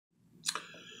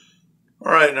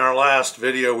All right, in our last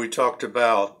video, we talked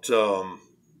about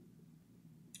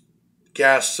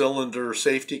gas cylinder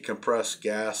safety, compressed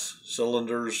gas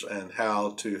cylinders, and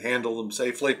how to handle them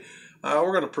safely.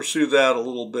 We're going to pursue that a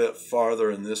little bit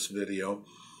farther in this video.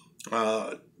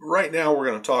 Right now, we're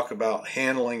going to talk about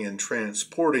handling and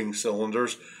transporting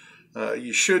cylinders.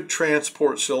 You should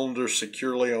transport cylinders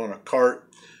securely on a cart,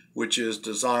 which is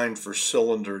designed for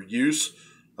cylinder use.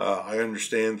 I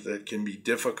understand that it can be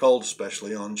difficult,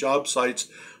 especially on job sites,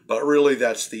 but really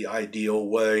that's the ideal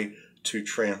way to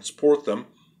transport them.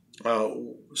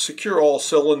 Secure all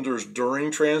cylinders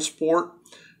during transport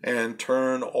and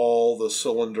turn all the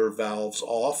cylinder valves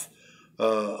off.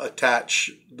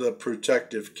 Attach the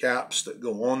protective caps that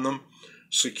go on them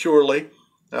securely.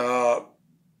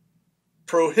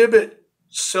 Prohibit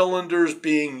cylinders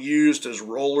being used as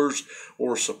rollers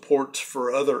or supports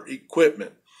for other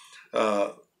equipment.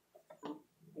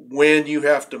 When you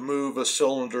have to move a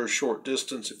cylinder a short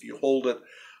distance, if you hold it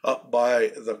up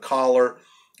by the collar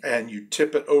and you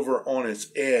tip it over on its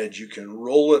edge, you can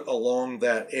roll it along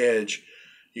that edge.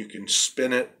 You can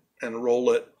spin it and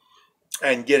roll it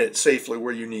and get it safely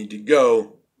where you need to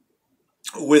go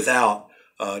without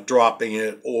dropping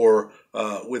it or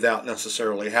without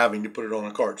necessarily having to put it on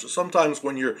a cart. So sometimes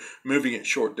when you're moving at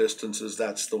short distances,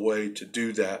 that's the way to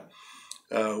do that.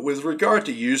 With regard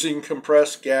to using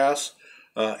compressed gas,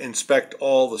 inspect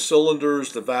all the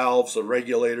cylinders, the valves, the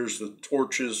regulators, the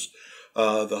torches,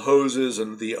 the hoses,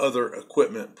 and the other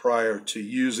equipment prior to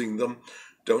using them.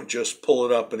 Don't just pull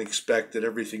it up and expect that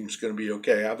everything's going to be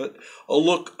okay. Have a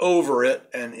look over it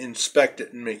and inspect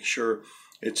it and make sure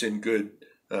it's in good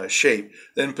shape.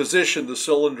 Then position the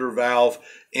cylinder valve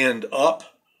end up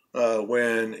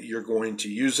when you're going to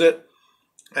use it,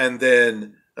 and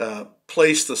then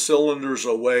place the cylinders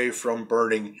away from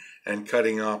burning and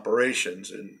cutting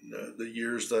operations. In the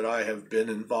years that I have been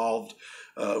involved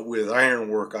with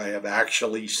ironwork, I have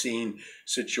actually seen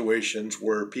situations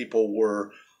where people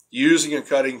were using a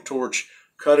cutting torch,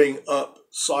 cutting up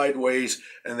sideways,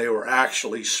 and they were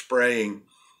actually spraying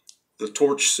the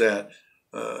torch set,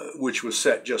 which was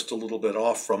set just a little bit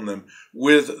off from them,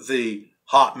 with the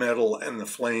hot metal and the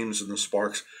flames and the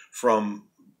sparks from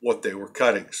what they were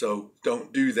cutting. So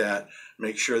don't do that.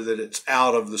 Make sure that it's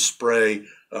out of the spray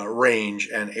range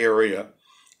and area.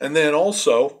 And then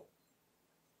also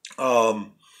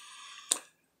vent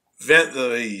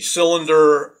the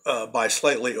cylinder by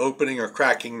slightly opening or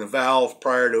cracking the valve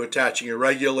prior to attaching a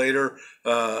regulator.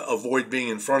 Avoid being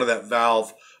in front of that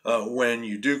valve when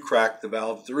you do crack the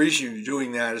valve. The reason you're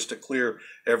doing that is to clear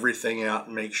everything out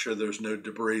and make sure there's no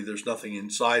debris, there's nothing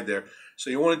inside there. So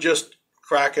you want to just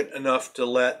crack it enough to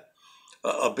let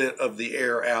a bit of the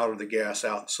air out or the gas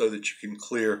out so that you can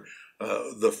clear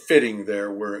the fitting there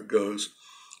where it goes.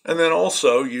 And then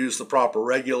also use the proper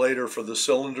regulator for the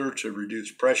cylinder to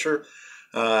reduce pressure,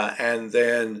 and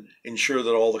then ensure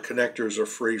that all the connectors are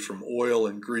free from oil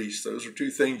and grease. Those are two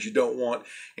things you don't want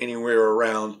anywhere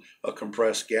around a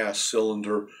compressed gas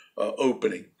cylinder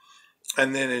opening.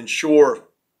 And then ensure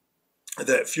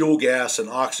that fuel gas and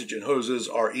oxygen hoses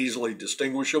are easily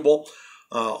distinguishable.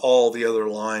 All the other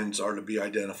lines are to be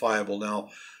identifiable. Now,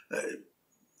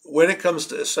 when it comes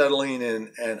to acetylene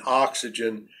and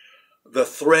oxygen, the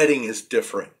threading is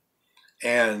different.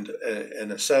 And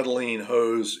an acetylene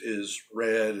hose is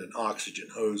red and oxygen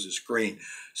hose is green.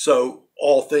 So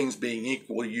all things being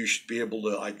equal, you should be able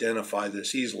to identify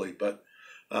this easily. But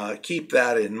keep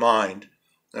that in mind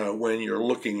when you're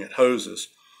looking at hoses.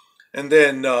 And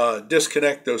then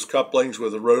disconnect those couplings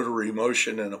with a rotary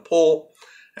motion and a pull,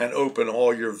 and open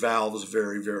all your valves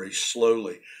very, very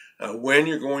slowly. When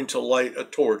you're going to light a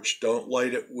torch, don't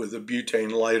light it with a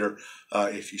butane lighter.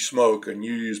 If you smoke and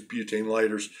you use butane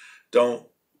lighters, don't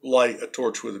light a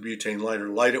torch with a butane lighter.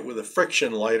 Light it with a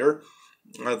friction lighter.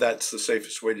 That's the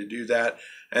safest way to do that.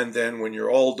 And then when you're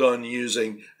all done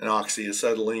using an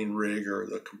oxyacetylene rig or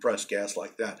the compressed gas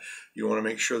like that, you want to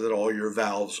make sure that all your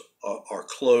valves are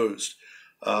closed.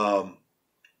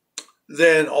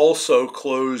 Then also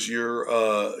close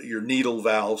your needle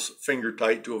valves finger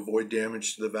tight to avoid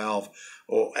damage to the valve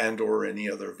or any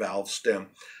other valve stem.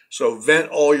 So vent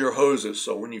all your hoses.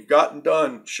 So when you've gotten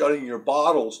done shutting your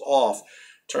bottles off,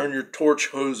 turn your torch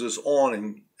hoses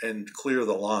on and clear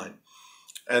the line.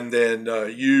 And then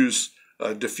use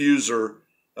a diffuser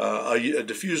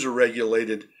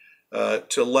regulated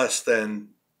to less than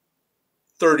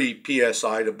 30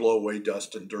 psi to blow away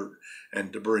dust and dirt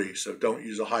and debris. So don't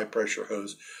use a high pressure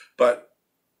hose, but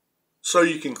so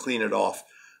you can clean it off.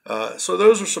 So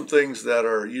those are some things that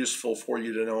are useful for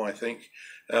you to know, I think,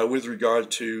 with regard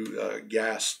to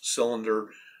gas cylinder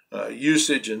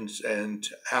usage and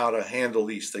how to handle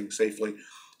these things safely.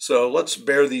 So let's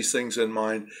bear these things in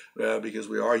mind because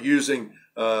we are using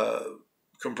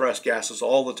compressed gases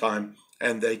all the time,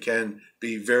 and they can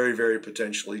be very, very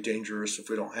potentially dangerous if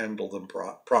we don't handle them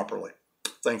properly.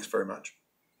 Thanks very much.